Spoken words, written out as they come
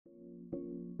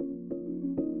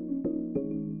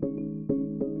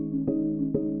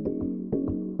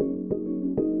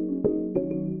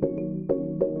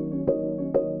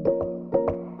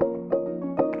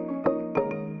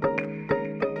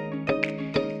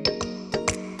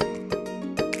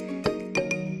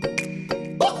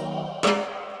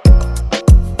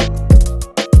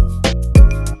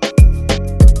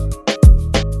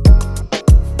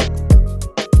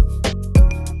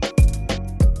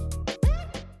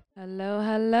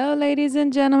Hello, ladies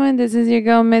and gentlemen. This is your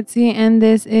girl Mitzi, and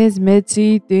this is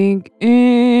Mitzi Think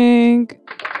Inc.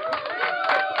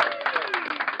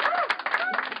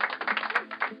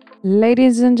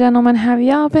 Ladies and gentlemen, have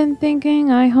y'all been thinking?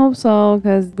 I hope so,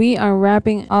 because we are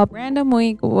wrapping up random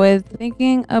week with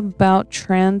thinking about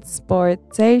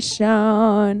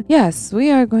transportation. Yes, we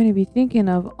are going to be thinking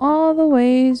of all the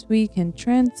ways we can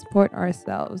transport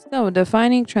ourselves. So,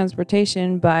 defining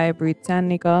transportation by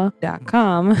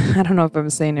Britannica.com. I don't know if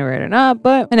I'm saying it right or not,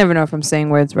 but I never know if I'm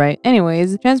saying words right.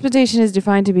 Anyways, transportation is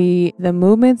defined to be the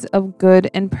movements of goods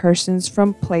and persons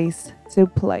from place to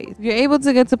place. If you're able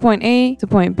to get to point A to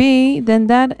point B, then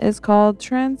that is called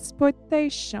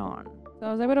transportation. So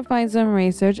I was able to find some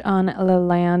research on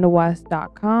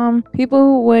thelandwest.com. People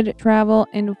who would travel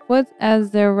in foot as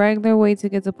their regular way to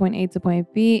get to point A to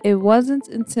point B. It wasn't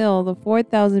until the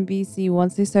 4000 BC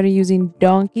once they started using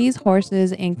donkeys,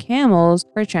 horses, and camels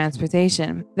for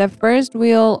transportation. The first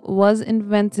wheel was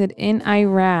invented in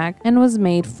Iraq and was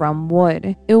made from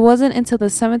wood. It wasn't until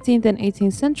the 17th and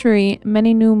 18th century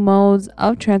many new modes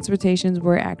of transportations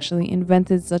were actually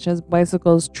invented, such as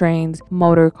bicycles, trains,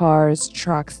 motor cars,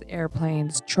 trucks, airplanes,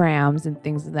 trams, and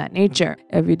things of that nature.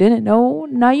 If you didn't know,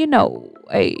 now you know.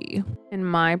 Hey. In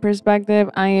my perspective,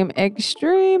 I am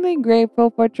extremely grateful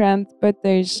for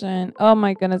transportation. Oh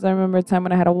my goodness, I remember a time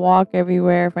when I had to walk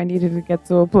everywhere if I needed to get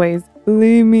to a place.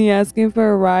 Believe me, asking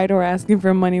for a ride or asking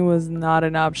for money was not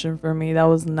an option for me. That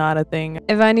was not a thing.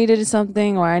 If I needed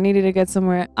something or I needed to get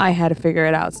somewhere, I had to figure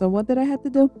it out. So what did I have to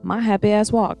do? My happy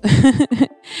ass walk.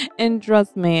 And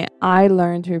trust me, I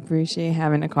learned to appreciate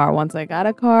having a car. Once I got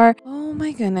a car, oh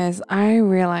my goodness, I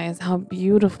realized how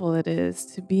beautiful it is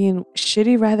to be in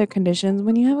shitty weather conditions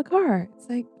when you have a car. It's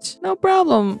like, no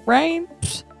problem. Rain,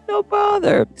 no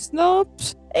bother. Snow,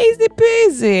 easy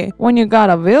peasy when you got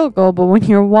a vehicle, but when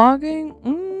you're walking,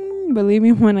 believe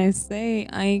me when I say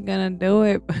I ain't gonna do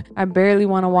it. I barely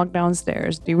want to walk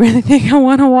downstairs. Do you really think I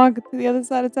want to walk to the other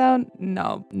side of town?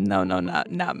 No,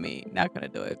 not me. Not gonna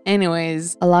do it.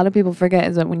 Anyways, a lot of people forget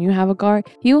is that when you have a car,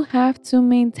 you have to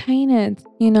maintain it.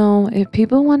 You know, if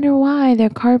people wonder why their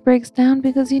car breaks down,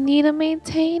 because you need to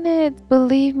maintain it.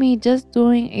 Believe me, just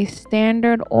doing a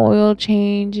standard oil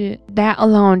change, that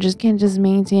alone just can just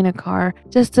maintain a car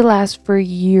just to last for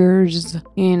years.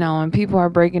 You know, and people are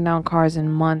breaking down cars in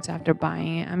months after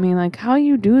buying it. I mean, like, how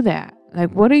you do that?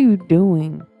 Like, what are you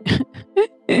doing?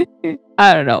 I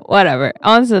don't know. Whatever.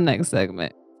 On to the next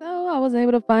segment. So I was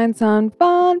able to find some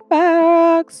fun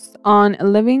facts on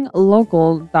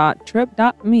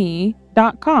livinglocal.trip.me.com.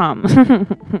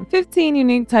 15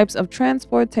 unique types of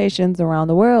transportations around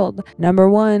the world. Number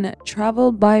 1,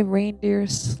 traveled by reindeer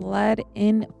sled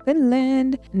in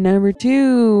Finland. Number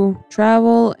 2,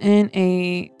 travel in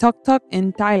a tuk-tuk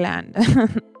in Thailand.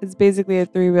 It's basically a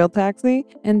 3-wheel taxi.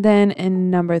 And then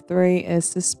in number 3 is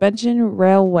suspension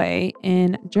railway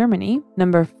in Germany.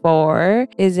 Number 4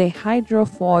 is a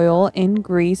hydrofoil in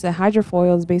Greece. A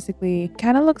hydrofoil is basically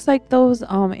kind of looks like those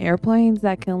airplanes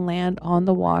that can land on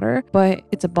the water, but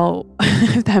it's a boat,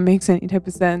 if that makes any type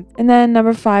of sense. And then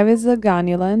number 5 is a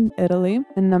gondola in Italy.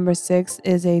 And number 6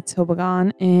 is a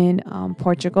toboggan in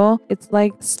Portugal. It's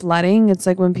like sledding. It's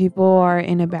like when people are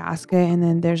in a basket and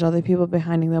then there's other people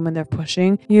behind them and they're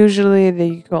pushing. Usually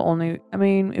they go only, I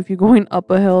mean, if you're going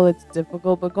up a hill, it's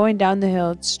difficult, but going down the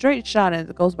hill, it's straight shot and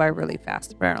it goes by really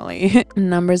fast, apparently.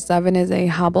 Number 7 is a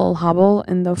hobble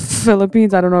in the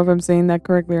Philippines. I don't know if I'm saying that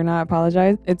correctly or not. I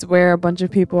apologize. It's where a bunch of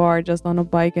people are just on a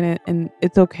bike and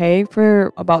it's okay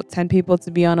for about 10 people to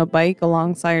be on a bike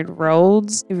alongside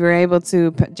roads. If you're able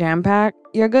to jam pack,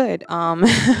 you're good.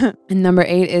 And number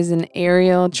 8 is an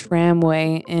aerial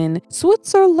tramway in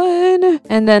Switzerland.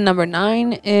 And then number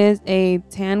 9 is a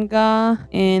tanga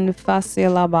in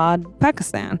Faisalabad,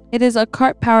 Pakistan. It is a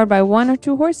cart powered by 1 or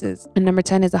 2 horses. And number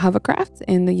 10 is a hovercraft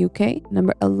in the UK.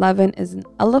 Number 11 is an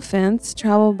elephant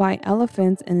traveled by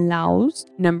elephants in Laos.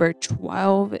 Number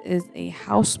 12 is a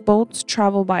houseboat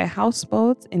traveled by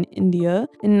houseboats in India.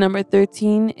 And number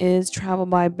 13 is traveled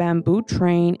by bamboo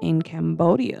train in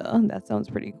Cambodia. That sounds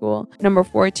pretty cool. Number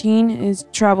 14 is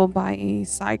traveled by a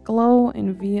cyclo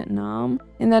in Vietnam.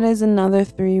 And that is another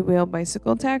 3-wheel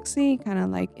bicycle taxi, kind of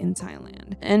like in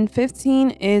Thailand. And 15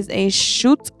 is a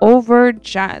shoot over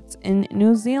jet in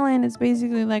New Zealand. It's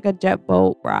basically like a jet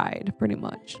boat ride, pretty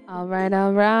much. All right.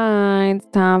 It's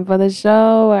time for the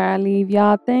show where I leave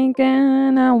y'all thinking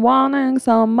and wanting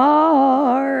some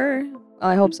more. Well,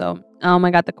 I hope so.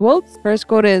 I got the quotes. First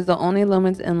quote is, the only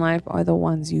limits in life are the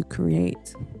ones you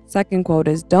create. Second quote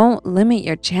is, don't limit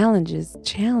your challenges,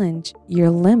 challenge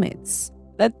your limits.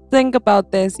 Let's think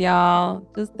about this, y'all.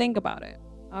 Just think about it.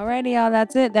 Alrighty, y'all.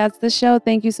 That's it. That's the show.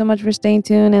 Thank you so much for staying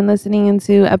tuned and listening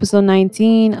into episode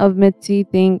 19 of Mitzi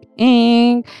Think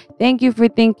Inc. Thank you for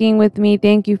thinking with me.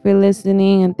 Thank you for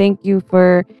listening. And thank you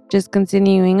for just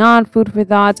continuing on. Food for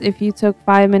thoughts. If you took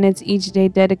 5 minutes each day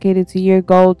dedicated to your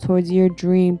goal towards your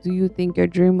dream, do you think your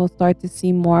dream will start to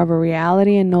seem more of a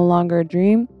reality and no longer a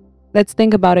dream? Let's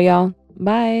think about it, y'all.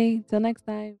 Bye. Till next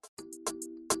time.